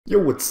Yo,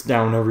 what's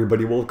down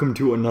everybody? Welcome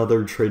to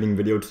another trading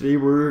video. Today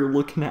we're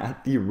looking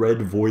at the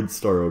Red Void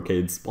Star, okay?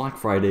 It's Black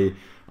Friday.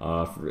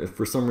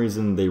 For some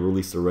reason they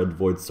released a Red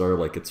Void Star,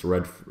 like it's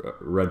Red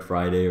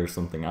Friday or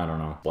something, I don't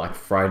know. Black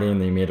Friday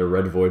and they made a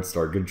Red Void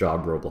Star. Good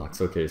job,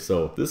 Roblox. Okay,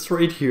 so this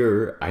right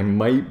here, I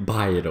might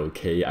buy it,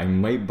 okay? I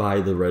might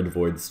buy the Red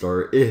Void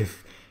Star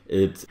if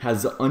it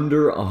has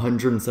under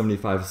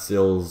 175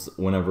 sales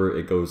whenever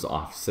it goes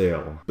off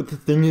sale. But the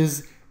thing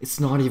is, it's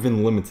not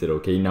even limited,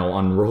 okay? Now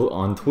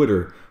on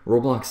Twitter,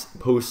 Roblox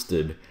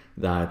posted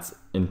that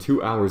in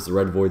 2 hours the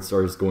Red Void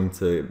Star is going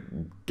to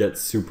get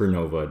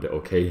supernova'd,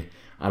 okay?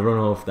 I don't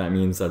know if that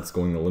means that's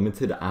going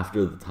limited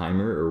after the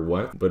timer or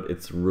what, but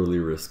it's really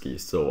risky,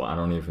 so I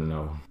don't even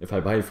know. If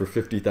I buy it for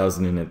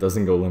 50,000 and it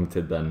doesn't go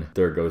limited, then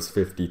there goes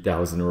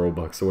 50,000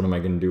 Robux. So what am I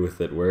going to do with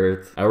it? Wear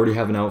it? I already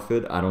have an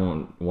outfit. I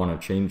don't want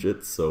to change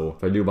it, so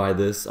if I do buy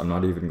this, I'm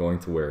not even going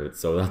to wear it.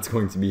 So that's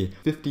going to be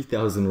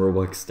 50,000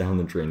 Robux down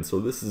the drain, so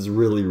this is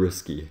really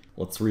risky.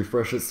 Let's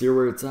refresh it, see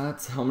where it's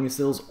at. How many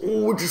sales?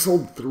 Oh, it just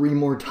sold 3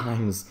 more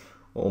times.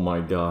 Oh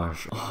my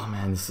gosh. Oh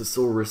man, this is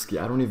so risky.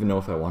 I don't even know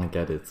if I want to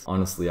get it.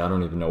 Honestly, I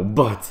don't even know.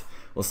 But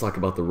let's talk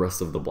about the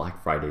rest of the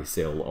Black Friday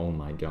sale. Oh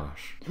my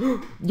gosh. Yo,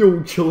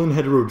 Chillin'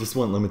 Hetero just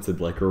went limited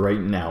like right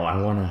now. I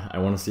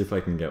wanna see if I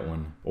can get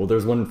one. Oh,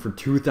 there's one for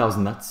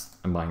 2,000.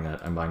 I'm buying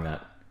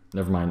that.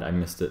 Never mind, I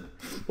missed it.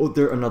 Oh,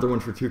 another one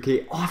for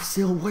 2K off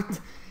sale. What?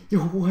 Yo,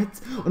 what?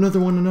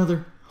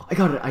 Another. I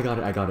got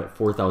it.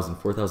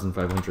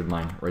 4,500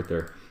 mine right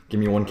there. Give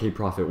me 1K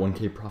profit,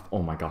 1K profit.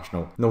 Oh my gosh,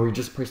 no. No, he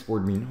just price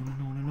boarded me.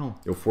 No.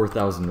 Yo,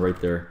 4,000 right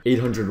there.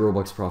 800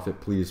 Robux profit,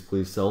 please,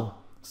 sell.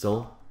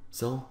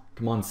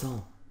 Come on,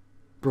 sell.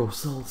 Bro,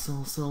 sell.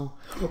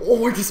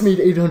 Oh, I just made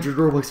 800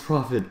 Robux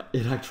profit.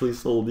 It actually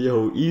sold.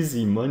 Yo,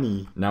 easy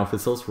money. Now, if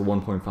it sells for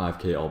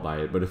 1.5K, I'll buy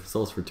it. But if it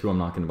sells for 2, I'm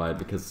not going to buy it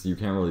because you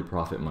can't really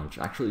profit much.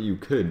 Actually, you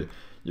could.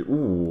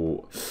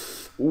 Ooh,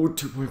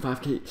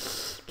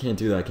 2.5K. Can't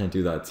do that.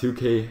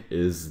 2K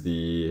is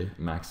the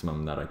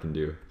maximum that I can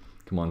do.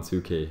 Come on,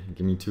 2K.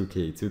 Give me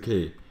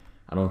 2K.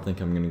 I don't think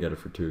I'm gonna get it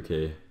for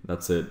 2K.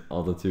 That's it.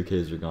 All the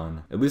 2Ks are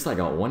gone. At least I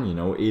got one, you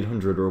know.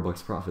 800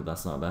 Robux profit.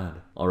 That's not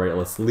bad. Alright,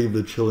 let's leave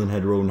the Chillin'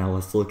 Head row. Now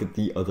let's look at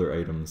the other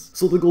items.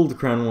 So the Gold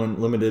Crown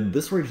one, limited.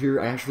 This right here,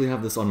 I actually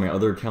have this on my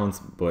other accounts,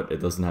 but it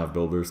doesn't have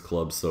Builders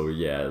Club. So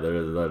yeah,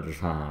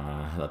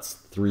 that's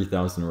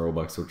 3,000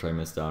 Robux, which I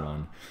missed out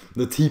on.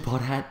 The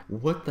Teapot Hat.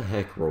 What the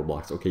heck,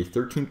 Roblox? Okay,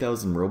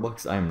 13,000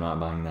 Robux. I am not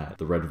buying that.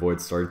 The Red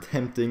Void Star,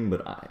 tempting,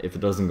 but if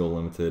it doesn't go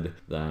limited,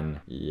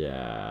 then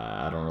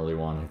yeah, I don't really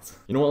want it.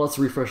 You know what? Let's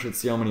refresh it,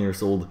 see how many are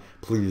sold.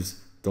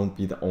 Please don't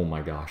be the. Oh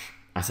my gosh.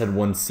 I said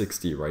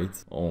 160, right?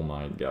 Oh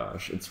my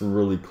gosh, it's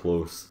really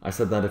close. I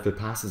said that if it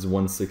passes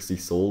 160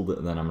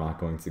 sold, then I'm not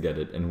going to get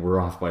it. And we're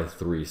off by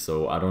 3,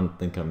 so I don't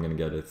think I'm gonna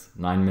get it.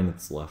 9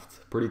 minutes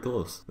left. Pretty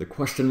close. The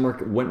question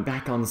mark went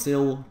back on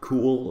sale.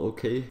 Cool,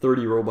 okay.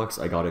 30 Robux,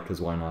 I got it,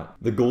 because why not?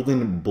 The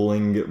golden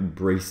bling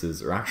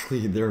braces are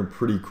actually, they're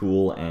pretty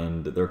cool,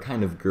 and they're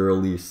kind of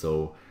girly,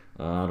 so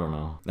I don't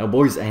know. Now,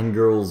 boys and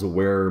girls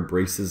wear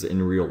braces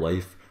in real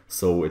life,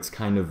 so it's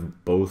kind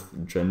of both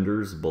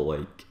genders, but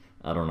like,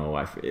 I don't know,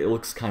 it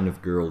looks kind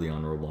of girly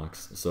on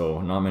Roblox,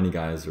 so not many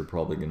guys are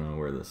probably gonna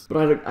wear this.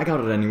 But I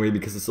got it anyway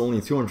because it's only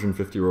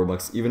 250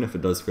 Robux. Even if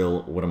it does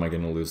fail, what am I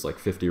gonna lose, like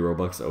 50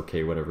 Robux?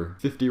 Okay, whatever.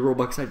 50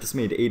 Robux, I just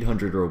made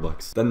 800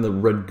 Robux. Then the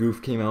Red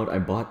Goof came out, I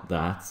bought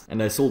that,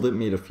 and I sold it,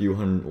 made a few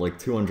hundred, like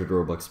 200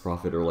 Robux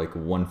profit, or like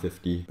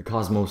 150. The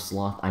Cosmos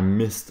Sloth, I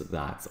missed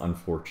that,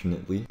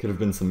 unfortunately. Could have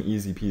been some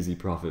easy peasy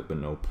profit, but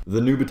nope. The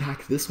Noob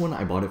Attack, this one,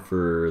 I bought it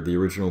for the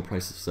original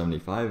price of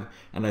 75,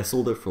 and I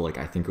sold it for like,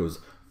 I think it was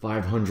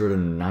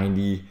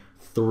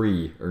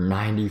 593 or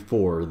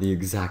 94, the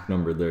exact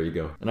number, there you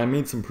go. And I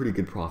made some pretty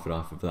good profit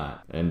off of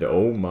that. And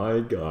oh my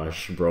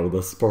gosh, bro, the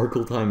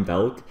Sparkletime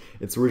Valkyrie,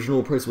 its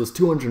original price was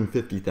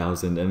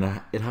 250,000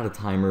 and it had a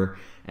timer,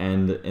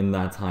 and in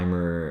that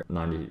timer,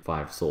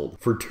 95 sold.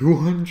 For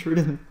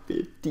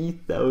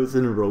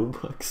 250,000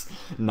 Robux,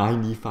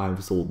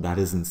 95 sold. That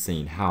is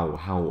insane. How,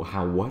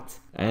 what?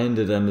 And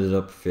it ended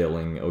up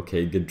failing.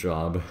 Okay, good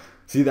job.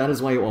 See, that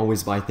is why you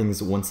always buy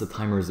things once the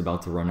timer is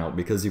about to run out,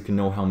 because you can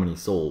know how many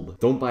sold.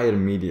 Don't buy it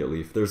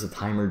immediately. If there's a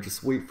timer,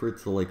 just wait for it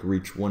to like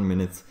reach 1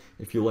 minute.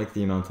 If you like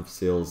the amount of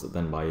sales,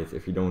 then buy it.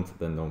 If you don't,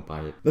 then don't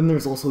buy it. Then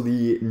there's also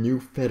the new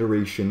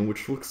Federation,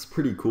 which looks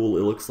pretty cool.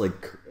 It looks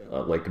like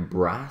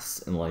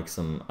brass and like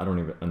some,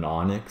 an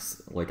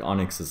onyx. Like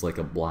onyx is like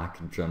a black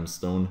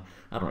gemstone.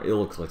 I don't know, it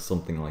looks like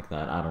something like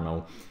that, I don't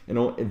know. You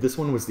know, this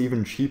one was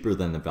even cheaper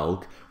than the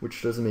Valk,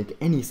 which doesn't make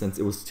any sense.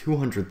 It was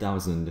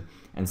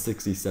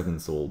 200,067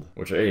 sold.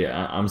 Which, hey,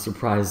 I'm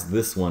surprised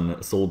this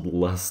one sold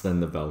less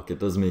than the Valk. It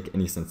doesn't make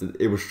any sense.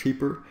 It was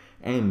cheaper,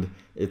 and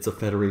it's a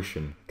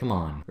Federation. Come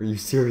on, are you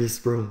serious,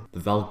 bro?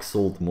 The Valk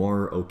sold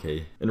more?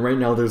 Okay. And right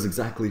now there's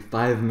exactly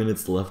 5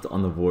 minutes left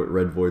on the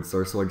Red Void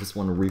Star, so I just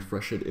want to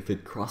refresh it. If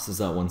it crosses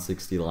that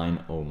 160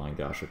 line, oh my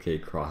gosh, okay,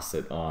 cross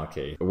it. Oh,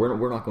 okay.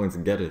 We're not going to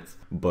get it,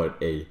 but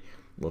hey,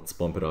 Let's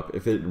bump it up.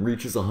 If it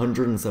reaches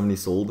 170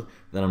 sold,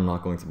 then I'm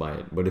not going to buy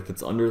it. But if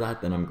it's under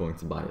that, then I'm going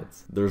to buy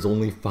it. There's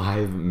only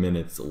 5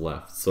 minutes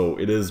left, so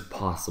it is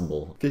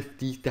possible.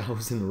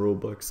 50,000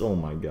 Robux, oh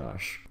my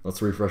gosh.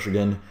 Let's refresh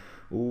again.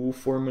 Ooh,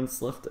 4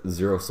 minutes left,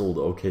 0 sold.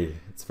 Okay,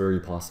 it's very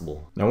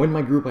possible. Now in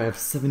my group, I have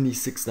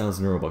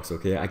 76,000 Robux,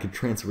 okay? I could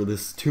transfer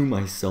this to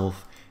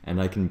myself,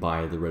 and I can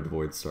buy the Red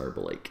Void Star,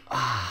 but like,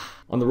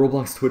 On the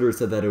Roblox Twitter, it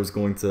said that it was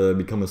going to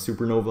become a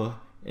supernova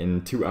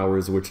in 2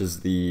 hours, which is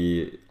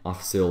the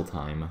off sale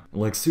time.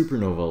 Like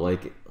supernova,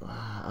 like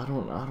I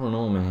don't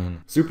know,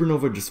 man.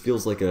 Supernova just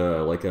feels like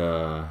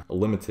a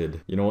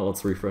limited. You know what?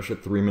 Let's refresh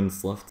it. 3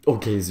 minutes left.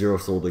 Okay, 0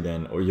 sold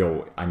again. Oh,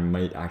 yo, I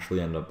might actually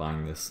end up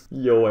buying this.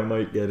 Yo, I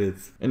might get it.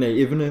 And hey,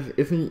 even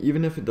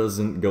if it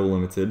doesn't go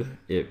limited,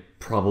 it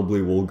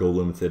probably will go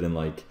limited in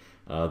like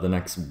the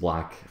next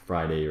Black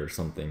Friday or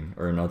something,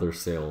 or another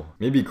sale.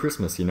 Maybe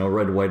Christmas, you know,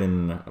 red, white,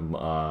 and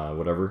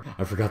whatever.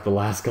 I forgot the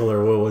last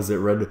color. What was it?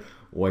 Red,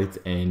 white,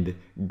 and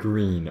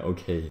green.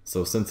 Okay,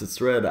 so since it's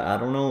red, I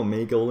don't know, it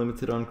may go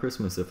limited on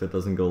Christmas if it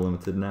doesn't go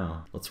limited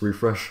now. Let's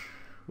refresh.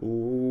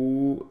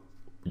 Ooh.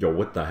 Yo,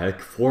 what the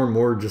heck? 4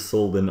 more just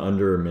sold in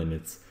under a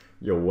minute.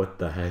 Yo, what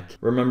the heck?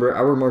 Remember,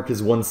 our mark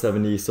is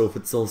 170, so if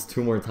it sells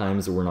 2 more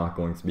times, we're not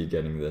going to be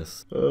getting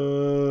this.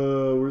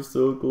 We're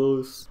so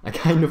close. I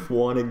kind of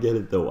want to get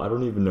it though, I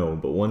don't even know,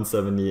 but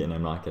 170 and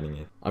I'm not getting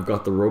it. I've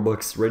got the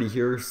Robux ready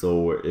here,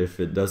 so if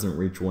it doesn't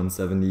reach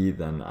 170,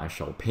 then I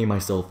shall pay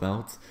myself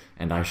out,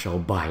 and I shall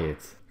buy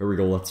it. Here we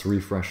go, let's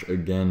refresh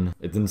again.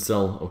 It didn't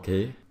sell,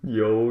 okay.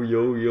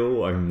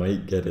 Yo, I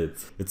might get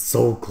it. It's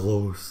so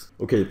close.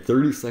 Okay,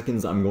 30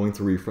 seconds, I'm going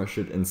to refresh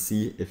it and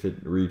see if it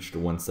reached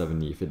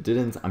 170. If it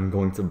didn't, I'm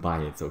going to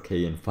buy it,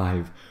 okay? In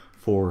 5,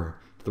 4,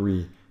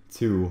 3,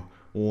 2,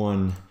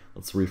 1.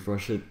 Let's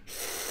refresh it.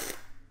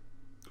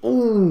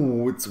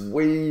 Oh, it's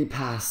way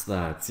past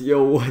that.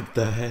 Yo, what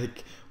the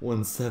heck?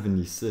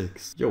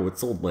 176. Yo, it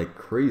sold like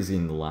crazy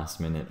in the last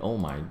minute. Oh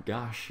my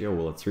gosh. Yo,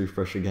 well, let's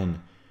refresh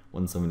again.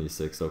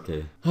 176,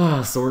 okay.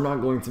 So we're not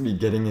going to be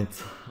getting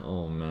it.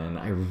 Oh man,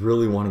 I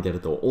really want to get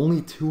it though.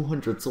 Only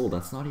 200 sold.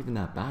 That's not even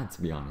that bad,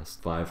 to be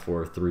honest. 5,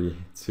 4, 3,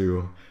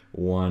 2,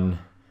 1.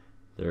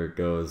 There it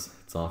goes.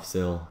 It's off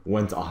sale.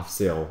 Went off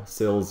sale.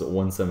 Sales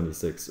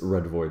 176.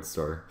 Red Void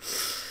Star.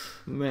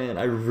 Man,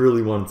 I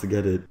really wanted to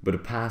get it, but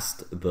it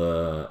passed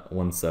the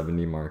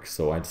 170 mark,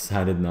 so I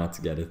decided not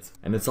to get it.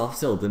 And it's off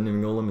sale, it didn't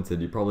even go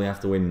limited. You probably have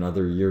to wait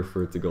another year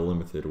for it to go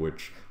limited,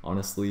 which,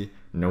 honestly,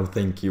 no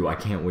thank you, I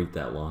can't wait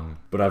that long.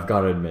 But I've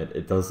got to admit,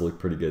 it does look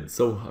pretty good.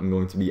 So, I'm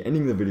going to be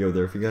ending the video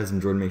there. If you guys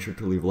enjoyed, make sure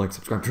to leave a like,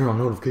 subscribe, turn on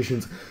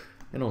notifications,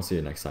 and I'll see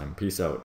you next time. Peace out.